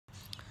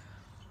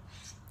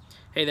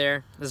Hey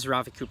there, this is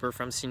Ravi Cooper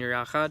from Senior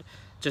Yachad.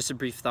 Just a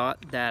brief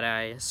thought that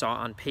I saw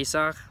on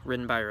Pesach,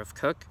 written by Rav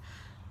Kook.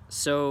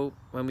 So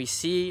when we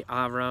see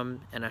Avram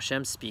and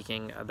Hashem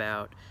speaking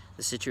about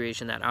the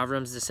situation that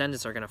Avram's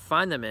descendants are going to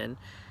find them in,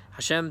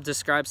 Hashem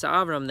describes to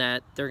Avram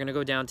that they're going to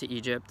go down to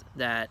Egypt,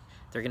 that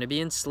they're going to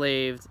be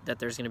enslaved, that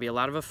there's going to be a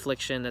lot of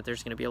affliction, that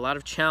there's going to be a lot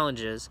of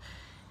challenges.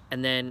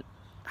 And then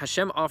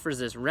Hashem offers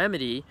this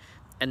remedy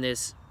and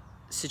this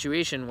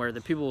situation where the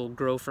people will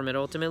grow from it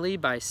ultimately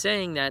by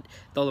saying that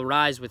they'll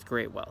arise with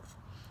great wealth.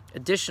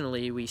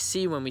 Additionally, we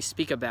see when we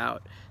speak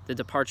about the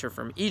departure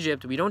from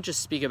Egypt, we don't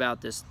just speak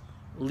about this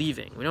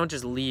leaving. We don't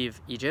just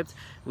leave Egypt,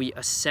 we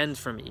ascend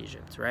from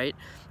Egypt, right?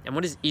 And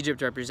what is Egypt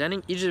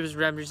representing? Egypt is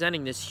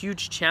representing this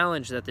huge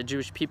challenge that the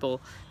Jewish people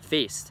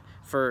faced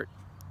for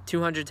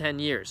 210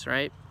 years,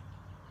 right?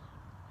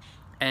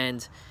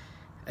 And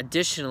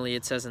additionally,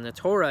 it says in the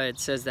Torah, it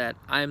says that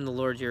I am the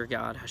Lord your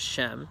God,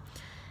 Hashem,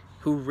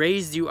 who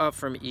raised you up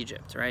from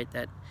Egypt, right?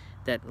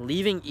 That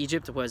leaving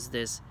Egypt was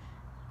this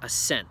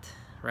ascent,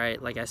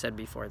 right? Like I said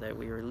before, that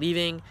we were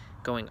leaving,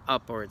 going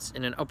upwards,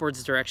 in an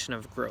upwards direction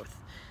of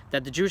growth.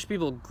 That the Jewish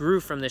people grew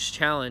from this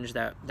challenge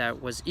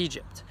that was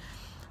Egypt.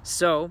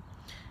 So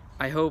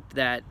I hope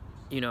that,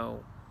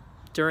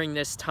 during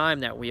this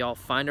time that we all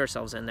find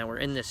ourselves in, that we're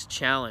in this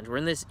challenge, we're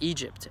in this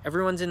Egypt.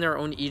 Everyone's in their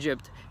own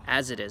Egypt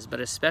as it is, but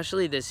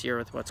especially this year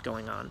with what's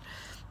going on,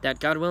 that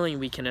God willing,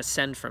 we can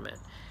ascend from it.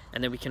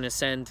 And that we can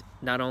ascend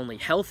not only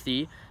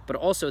healthy, but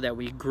also that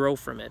we grow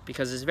from it.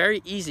 Because it's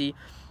very easy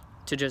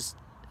to just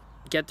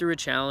get through a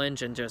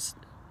challenge and just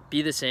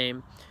be the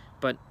same.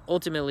 But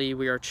ultimately,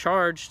 we are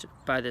charged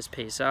by this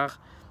Pesach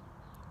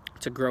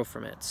to grow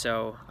from it.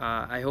 So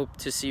I hope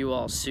to see you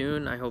all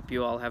soon. I hope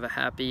you all have a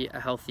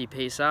healthy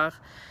Pesach.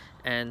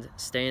 And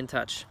stay in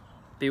touch.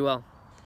 Be well.